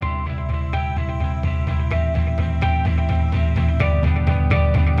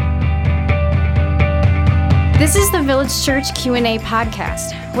This is the Village Church Q&A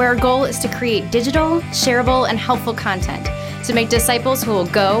podcast, where our goal is to create digital, shareable, and helpful content to make disciples who will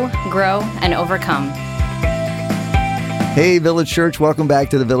go, grow, and overcome. Hey, Village Church. Welcome back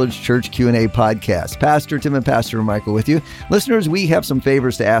to the Village Church Q&A podcast. Pastor Tim and Pastor Michael with you. Listeners, we have some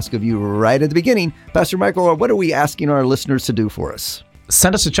favors to ask of you right at the beginning. Pastor Michael, what are we asking our listeners to do for us?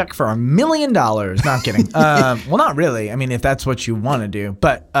 Send us a check for $1 million. No, I'm kidding. Well, not really. I mean, if that's what you want to do.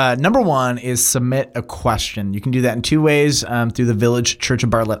 But number one is submit a question. You can do that in two ways, through the Village Church of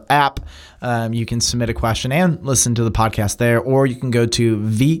Bartlett app. You can submit a question and listen to the podcast there, or you can go to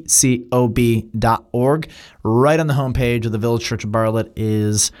vcob.org. Right on the homepage of the Village Church of Bartlett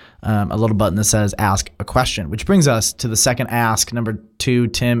is a little button that says Ask a Question, which brings us to the second ask. Number two,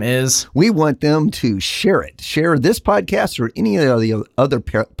 Tim, is? We want them to share it. Share this podcast or any of the other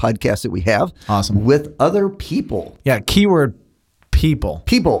podcasts that we have. Awesome. With other people. Yeah, keyword people.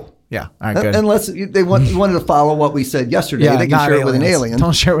 People. Yeah. All right, good. Unless you wanted to follow what we said yesterday, they can share it with an alien.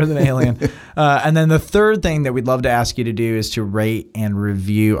 Don't share it with an alien. And then the third thing that we'd love to ask you to do is to rate and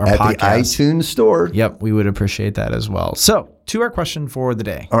review our podcast. At the iTunes store. Yep, we would appreciate that as well. So, to our question for the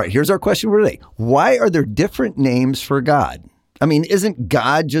day. All right, here's our question for today. Why are there different names for God? I mean, isn't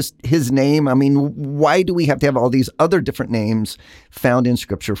God just his name? I mean, why do we have to have all these other different names found in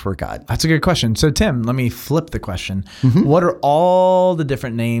Scripture for God? That's a good question. So, Tim, let me flip the question. Mm-hmm. What are all the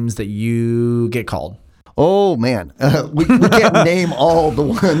different names that you get called? Oh, man. We can't name all the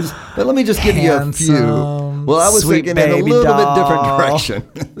ones, but let me just give you a few. Well, I was thinking in a little bit different direction.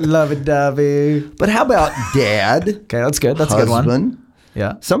 Lovey-dovey. But how about dad? Okay, that's good. That's husband, a good one.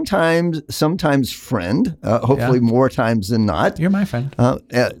 Yeah. Sometimes friend, hopefully more times than not. You're my friend.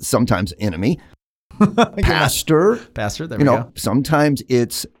 Sometimes enemy. Pastor. Pastor, there we go. Sometimes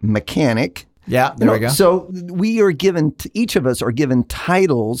it's mechanic. Yeah, there we go. So we are given, each of us are given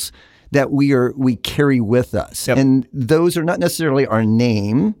titles that we carry with us. Yep. And those are not necessarily our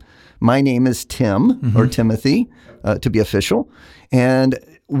name. My name is Tim or Timothy, to be official. And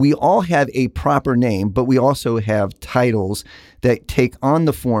we all have a proper name, but we also have titles that take on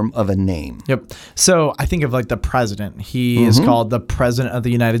the form of a name. Yep. So I think of like the president. He is called the President of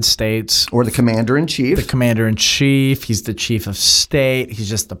the United States. Or the Commander-in-Chief. The Commander-in-Chief. He's the Chief of State. He's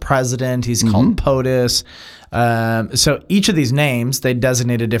just the President. He's called POTUS. So each of these names, they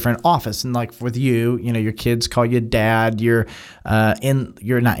designate a different office. And like with you, your kids call you dad. You're not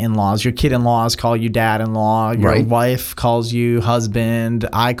in-laws. Your kid-in-laws call you dad-in-law. Your wife calls you husband.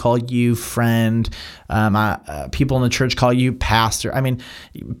 I call you friend. People in the church call you pastor. I mean,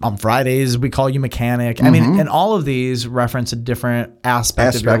 on Fridays, we call you mechanic. I mean, and all of these reference a different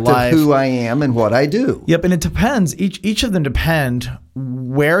aspect of your life. Of who I am and what I do. Yep, and it depends. Each of them depend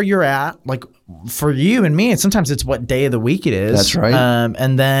where you're at. Like for you and me, sometimes it's what day of the week it is. That's right.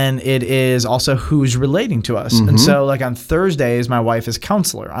 And then it is also who's relating to us. And so like on Thursdays, my wife is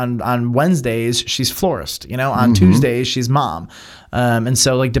counselor. On Wednesdays, she's florist. On Tuesdays, she's mom. And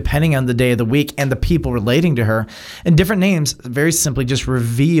so like depending on the day of the week and the people relating to her, and different names very simply just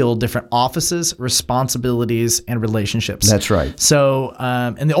reveal different offices, responsibilities, and relationships. That's right. So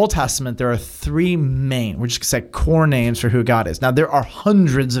in the Old Testament, there are three main, we're just going to say core names for who God is. Now there are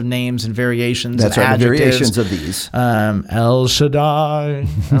hundreds of names and variations. That's and right, the adjectives. variations of these. El Shaddai.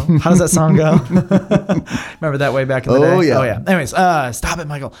 How does that song go? Remember that way back in the day? Oh yeah. Anyways, stop it,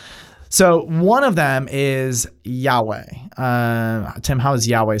 Michael. So one of them is Yahweh. Tim, how is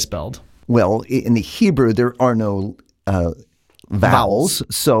Yahweh spelled? Well, in the Hebrew, there are no vowels,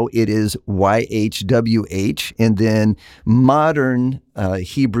 so it is YHWH, and then modern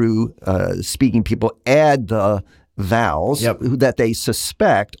Hebrew speaking people add the vowels that they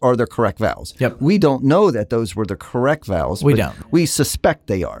suspect are the correct vowels. Yep. We don't know that those were the correct vowels. We but don't. We suspect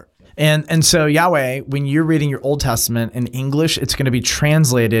they are. And so Yahweh, when you're reading your Old Testament in English, it's going to be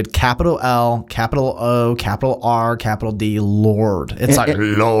translated capital L, capital O, capital R, capital D, Lord. It's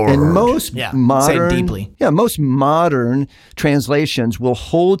Lord. And most modern, say it deeply. Yeah, most modern translations will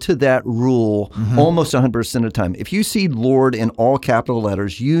hold to that rule almost 100% of the time. If you see Lord in all capital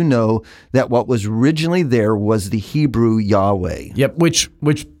letters, you know that what was originally there was the Hebrew Yahweh. Yep, which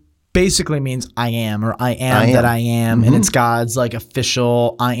basically means I am, or I am that I am. And it's God's like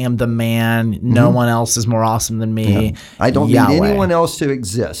official, I am the man. No one else is more awesome than me. Yeah. I don't Yahweh. need anyone else to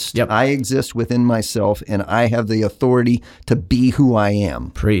exist. Yep. I exist within myself, and I have the authority to be who I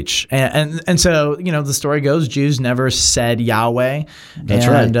am. Preach. And so, the story goes, Jews never said Yahweh. That's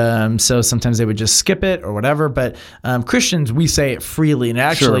right. So sometimes they would just skip it or whatever. But Christians, we say it freely, and it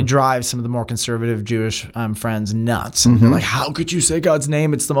actually drives some of the more conservative Jewish friends nuts. And they're like, how could you say God's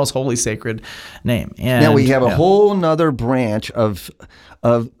name? It's the most holy holy, sacred name. And now we have a whole nother branch of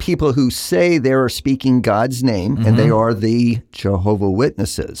people who say they're speaking God's name, and they are the Jehovah's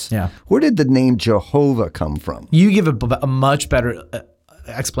Witnesses. Yeah. Where did the name Jehovah come from? You give a much better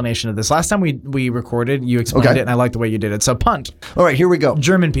explanation of this. Last time we recorded, you explained it, and I like the way you did it. So punt. All right, here we go.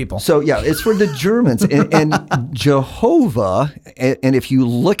 German people. So yeah, it's for the Germans. and Jehovah, and if you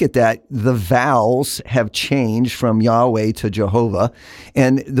look at that, the vowels have changed from Yahweh to Jehovah.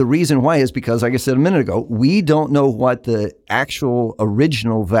 And the reason why is because, like I said a minute ago, we don't know what the actual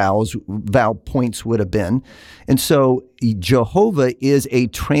original vowel points would have been. And so Jehovah is a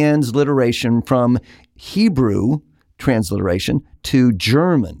transliteration from Hebrew transliteration to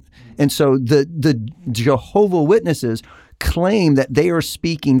German. And so the Jehovah's Witnesses claim that they are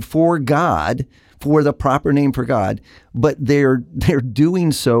speaking for God, for the proper name for God, but they're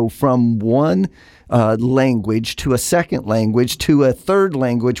doing so from one language to a second language to a third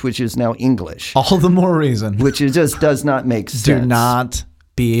language, which is now English. All the more reason. Which it just does not make sense. Do not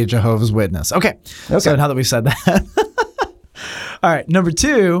be a Jehovah's Witness. Okay. So now that we said that. All right, number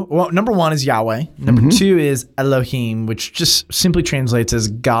one is Yahweh. Number two is Elohim, which just simply translates as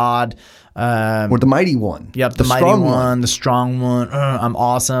God. Or the mighty one. Yep, the mighty one, the strong one. I'm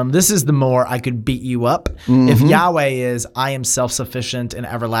awesome. This is the more I could beat you up. If Yahweh is I am self-sufficient and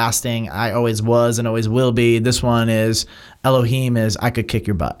everlasting, I always was and always will be. This one is Elohim is I could kick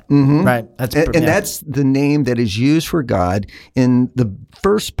your butt. Right? That's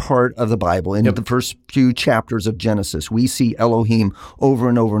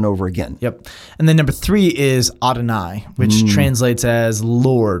Yep. And then number three is Adonai, which translates as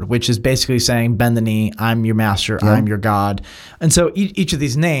Lord, which is basically saying, bend the knee, I'm your master, I'm your God. And so each of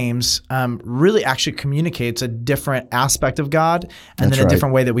these names really actually communicates a different aspect of God and then a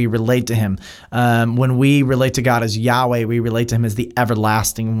different way that we relate to him. When we relate to God as Yahweh, we relate to him as the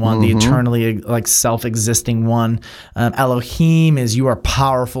everlasting one, the eternally self-existing one. Elohim is you are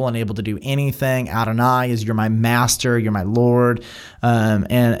powerful and able to do anything. Adonai is you're my master, you're my Lord.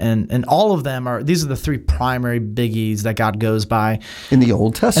 And all of them these are the three primary biggies that God goes by in the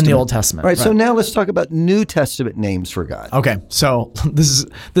Old Testament. All right. So now let's talk about New Testament names for God. Okay. So this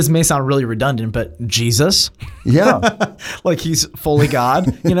may sound really redundant, but Jesus. Yeah. Like he's fully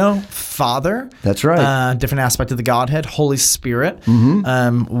God, Father. That's right. Different aspect of the Godhead. Holy Spirit.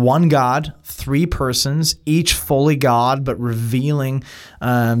 One God, three persons, each fully God, but revealing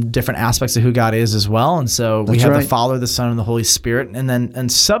different aspects of who God is as well. And so we have the Father, the Son, and the Holy Spirit. And then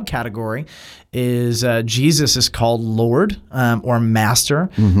subcategory is Jesus is called Lord or Master.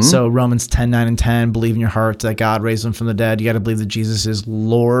 So Romans 10:9 and 10, believe in your heart that God raised him from the dead. You got to believe that Jesus is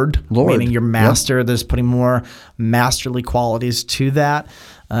Lord, meaning your master. Yep. There's putting more masterly qualities to that.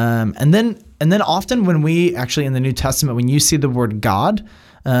 And then often when we actually in the New Testament, when you see the word God,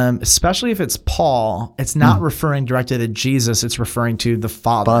 especially if it's Paul, it's not referring directly to Jesus, it's referring to the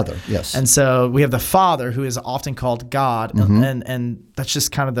Father. Yes. And so we have the Father who is often called God, and that's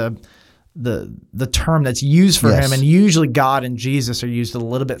just kind of the term that's used for him. And usually God and Jesus are used a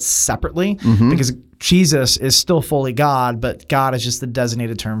little bit separately because Jesus is still fully God, but God is just the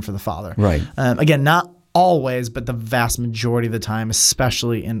designated term for the Father. Right. Again, not always, but the vast majority of the time,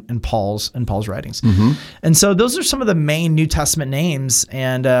 especially in Paul's writings. And so those are some of the main New Testament names.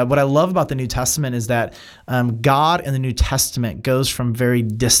 And what I love about the New Testament is that God in the New Testament goes from very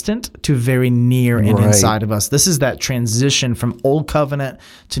distant to very near and inside of us. This is that transition from Old Covenant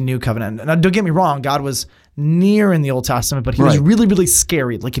to New Covenant. And don't get me wrong, God was near in the Old Testament, but he was really, really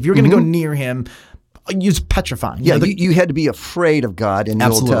scary. Like if you're going to go near him, it's petrifying. Yeah, you had to be afraid of God in the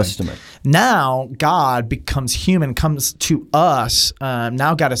Old Testament. Now God becomes human, comes to us.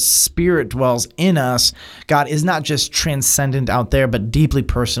 Now God as spirit dwells in us. God is not just transcendent out there, but deeply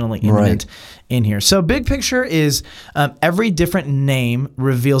personally immanent in here. So big picture is every different name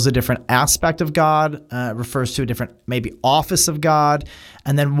reveals a different aspect of God, refers to a different maybe office of God.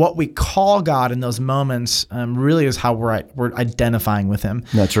 And then what we call God in those moments really is how we're identifying with him.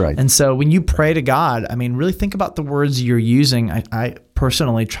 That's right. And so when you pray to God, I mean, really think about the words you're using. I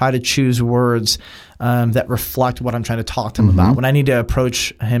personally try to choose words that reflect what I'm trying to talk to him about. When I need to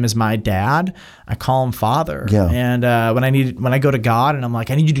approach him as my dad, I call him Father. Yeah. And when I go to God and I'm like,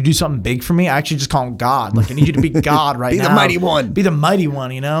 I need you to do something big for me, I actually just call him God. Like I need you to be God right now. Be the mighty one. Be the mighty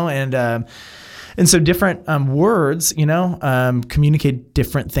one, And so different words, communicate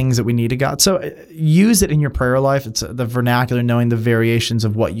different things that we need to God. So use it in your prayer life. It's the vernacular, knowing the variations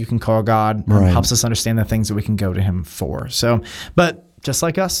of what you can call God helps us understand the things that we can go to him for. So, but just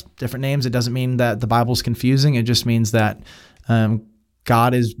like us, different names. It doesn't mean that the Bible's confusing. It just means that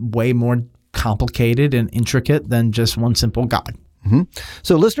God is way more complicated and intricate than just one simple God.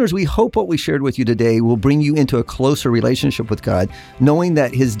 So listeners, we hope what we shared with you today will bring you into a closer relationship with God, knowing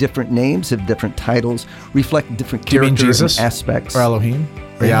that his different names have different titles, reflect different characters and aspects. Or Elohim?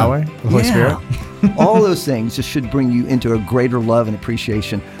 Or Yahweh? The Holy Spirit? All those things just should bring you into a greater love and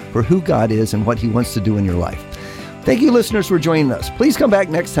appreciation for who God is and what he wants to do in your life. Thank you, listeners, for joining us. Please come back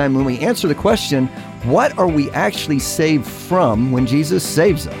next time when we answer the question, what are we actually saved from when Jesus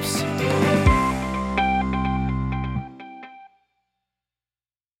saves us?